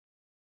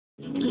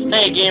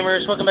Hey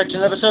gamers, welcome back to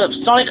another episode of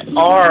Sonic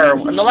R.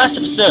 In the last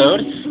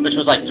episode, which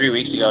was like 3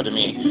 weeks ago to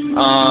me,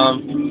 so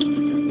I'm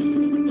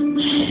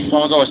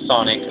gonna go with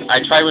Sonic.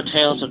 I tried with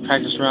Tails to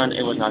practice run,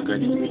 it was not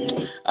good.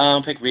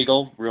 Pick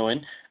Regal,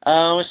 Ruin.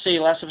 Let's see,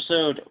 last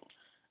episode,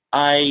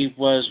 I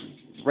was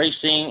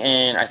racing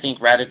and I think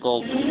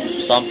Radical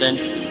something.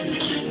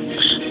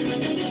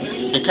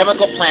 The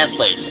Chemical Plant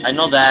Place. I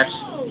know that.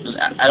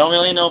 I don't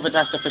really know if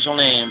that's the official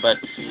name, but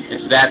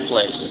it's that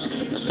place.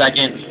 The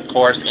second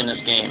course in this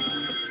game.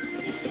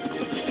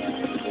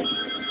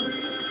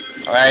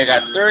 Alright, I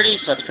got 30,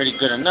 so that's pretty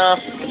good enough.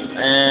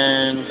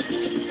 And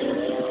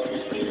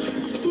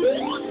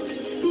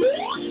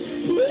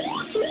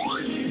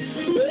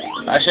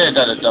I should have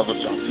done a double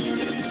jump.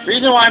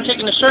 Reason why I'm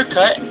taking the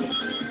shortcut,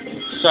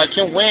 so I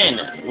can win.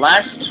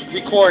 Last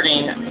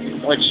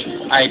recording, which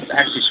I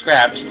actually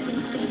scrapped,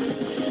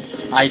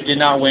 I did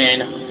not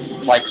win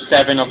like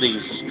 7 of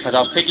these because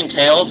I was picking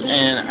Tails,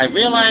 and I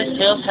realized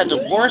Tails had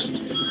the worst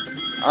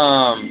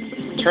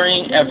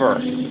turning ever.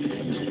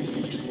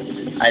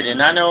 I did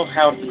not know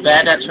how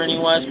bad that turning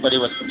was, but it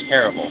was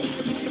terrible.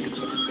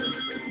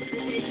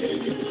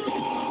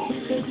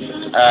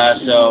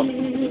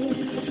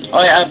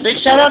 Oh yeah, a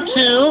big shout out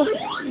to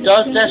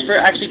Dust for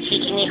actually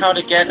teaching me how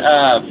to get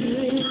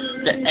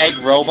the egg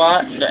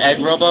robo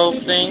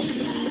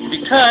thing,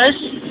 because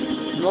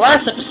in the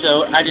last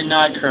episode I did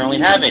not currently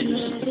have it.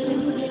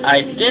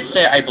 I did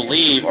say, I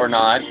believe, or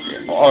not,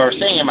 or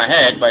saying in my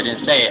head, but I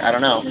didn't say it, I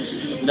don't know,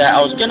 that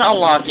I was going to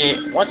unlock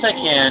it once I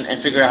can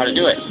and figure out how to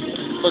do it.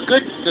 But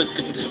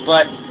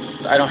but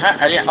I don't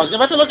have, I was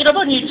about to look it up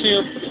on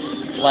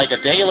YouTube, like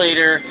a day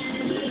later,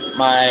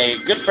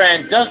 my good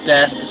friend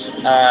DustDesk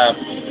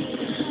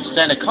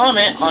sent a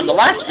comment on the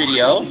last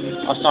video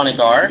of Sonic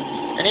R,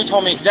 and he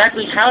told me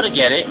exactly how to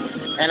get it,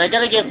 and I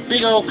gotta give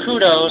big old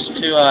kudos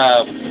to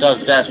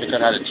DustDesk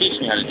because how to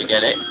teach me how to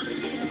get it.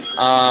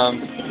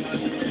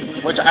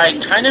 Which I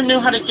kind of knew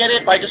how to get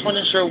it, but I just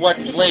wasn't sure what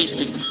place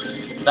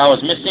that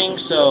was missing,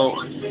 so,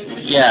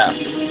 yeah.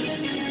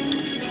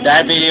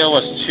 That video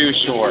was too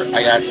short,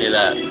 I gotta say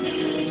that.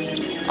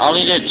 I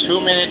only did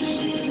 2 minutes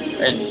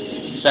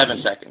and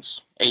 7 seconds,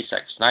 8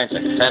 seconds, 9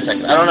 seconds, 10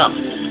 seconds, I don't know.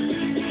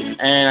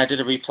 And I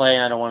did a replay,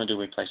 and I don't want to do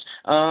replays.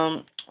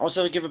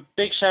 Also, give a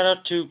big shout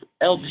out to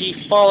LP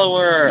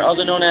Follower,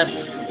 also known as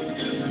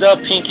the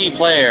Pinky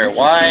Player.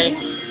 Why?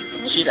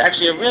 She's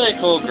actually a really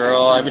cool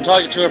girl. I've been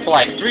talking to her for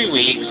like 3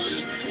 weeks.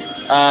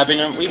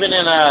 We've been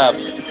in a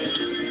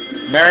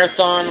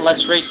marathon,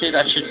 let's race it,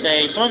 I should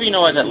say. Some of you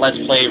know us at Let's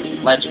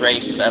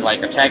Race, at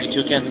like attacking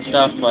toucans and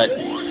stuff, but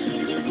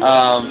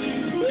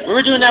we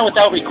were doing that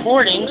without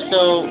recording,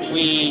 so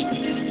we,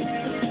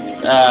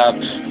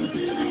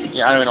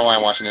 yeah, I don't even know why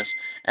I'm watching this.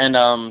 And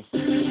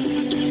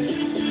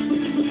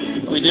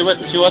we did with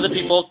 2 other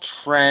people,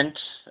 Trent,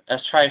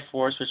 as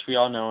Triforce, which we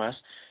all know as,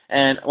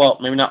 and, well,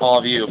 maybe not all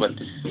of you, but,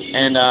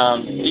 and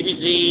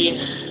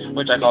DBZ,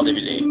 which I call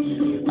DBZ.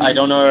 I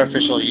don't know our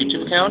official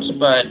YouTube accounts,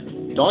 but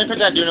the only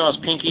person I do know is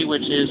Pinky,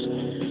 which is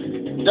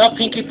the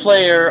Pinky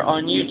Player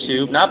on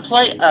YouTube. Not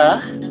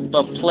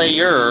but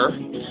player.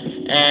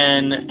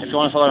 And if you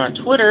want to follow her on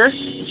Twitter,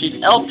 she's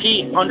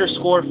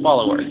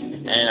LP_follower.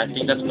 And I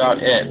think that's about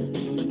it.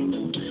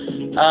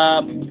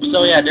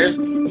 So yeah, there's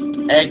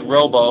Egg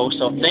Robo.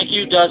 So thank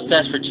you,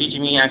 DustDesk, for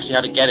teaching me actually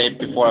how to get it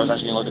before I was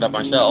actually going to look it up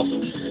myself.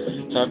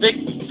 So a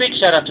big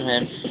shout out to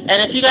him.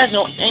 And if you guys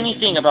know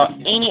anything about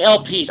any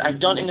LPs I've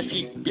done in the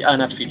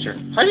not the future.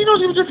 How do you know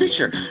it was the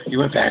future? You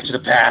went back to the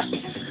past.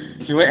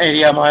 You went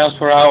 80 miles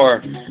per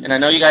hour. And I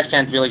know you guys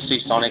can't really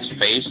see Sonic's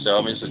face, so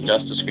I'm going to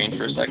adjust the screen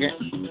for a second.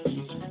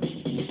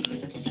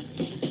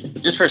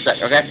 Just for a sec,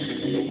 okay?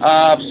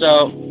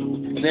 So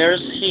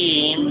there's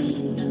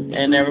him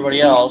and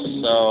everybody else,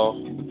 so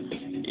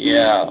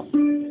yeah.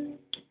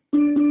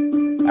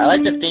 I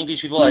like to think these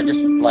people are just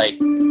like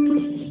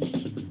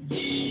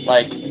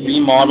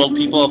remodeled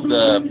people of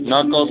the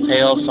Knuckles,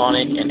 Tails,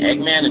 Sonic, and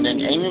Eggman, and then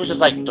Amy was just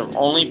like the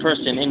only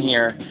person in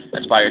here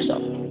that's by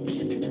herself.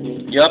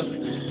 Yup.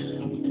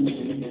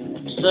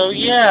 So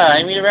yeah,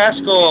 Amy the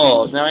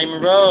Rascal is now Amy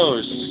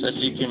Rose, as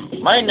you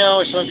might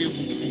know, or some of you,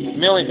 a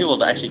million people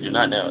that actually do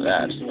not know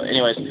that. But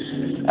anyways,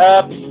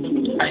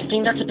 I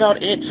think that's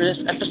about it for this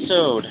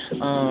episode.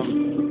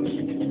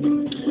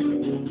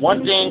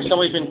 One thing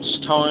somebody's been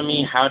telling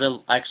me how to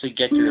actually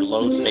get your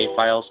load save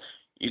files.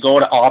 You go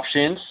to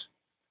Options.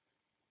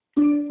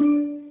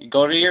 You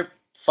go to your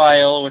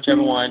file,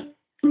 whichever one.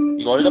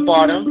 You go to the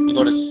bottom. You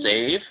go to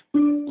Save,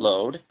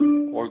 Load,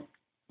 or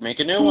make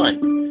a new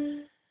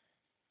one.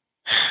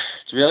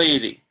 It's really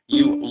easy.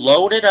 You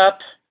load it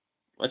up.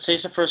 Let's say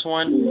it's the first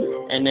one,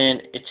 and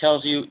then it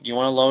tells you, do you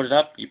want to load it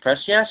up? You press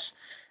yes,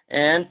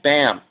 and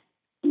bam.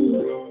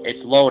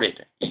 It's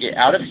loaded. You get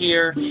out of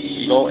here,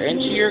 you go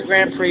into your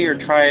Grand Prix or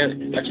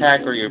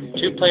Tri-Attack or your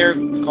 2-player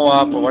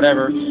co-op or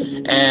whatever,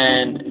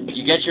 and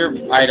you get your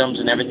items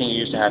and everything you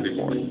used to have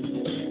before.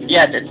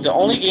 Yeah, it's the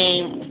only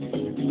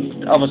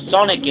game of a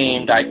Sonic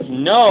game that I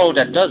know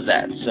that does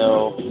that.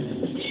 So,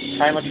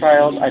 time of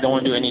trials, I don't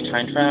want to do any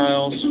time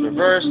trials.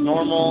 Reverse,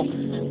 normal,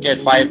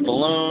 get 5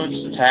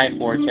 balloons, tag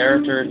 4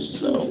 characters,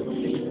 so,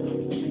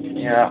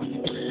 yeah.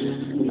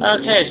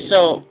 Okay,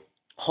 so,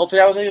 hopefully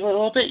that was a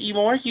little bit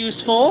more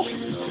useful.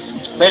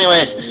 But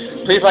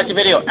anyways, please like the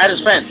video, add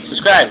as friends,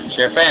 subscribe,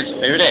 share friends,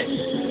 favorite day.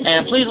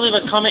 And please leave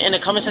a comment in the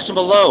comment section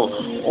below,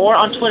 or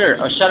on Twitter,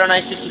 or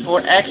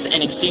Shadow964X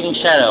and Exceeding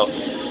Shadow.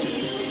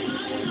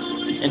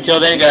 Until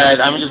then, guys,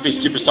 I'm gonna just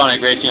be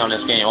supersonic racing on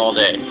this game all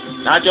day.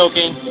 Not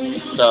joking.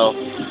 So,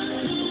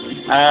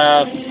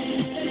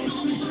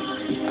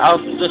 I'll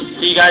just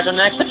see you guys on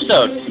the next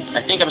episode.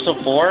 I think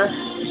episode 4.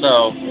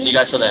 So, see you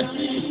guys till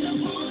then.